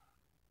gone.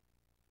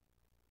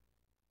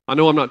 I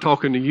know I'm not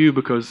talking to you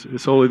because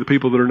it's only the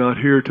people that are not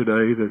here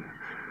today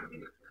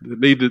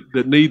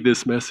that need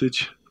this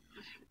message.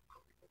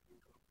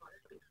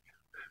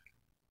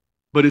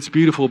 But it's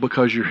beautiful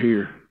because you're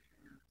here.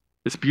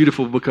 It's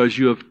beautiful because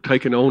you have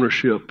taken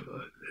ownership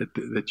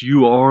that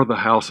you are the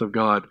house of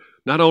God.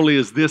 Not only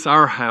is this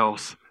our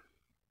house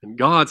and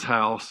God's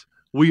house,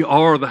 we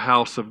are the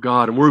house of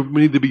God, and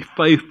we need to be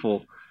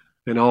faithful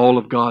in all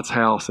of God's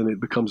house, and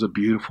it becomes a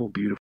beautiful,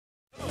 beautiful.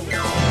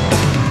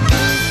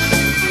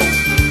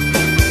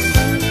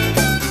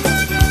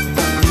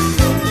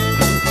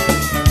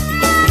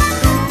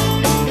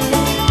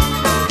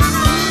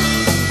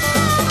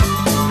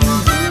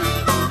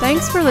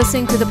 Thanks for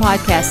listening to the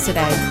podcast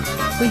today.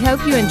 We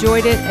hope you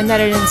enjoyed it and that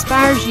it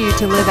inspires you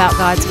to live out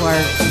God's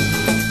Word.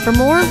 For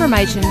more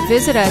information,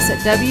 visit us at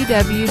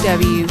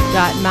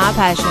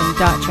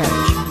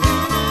www.mypassion.church.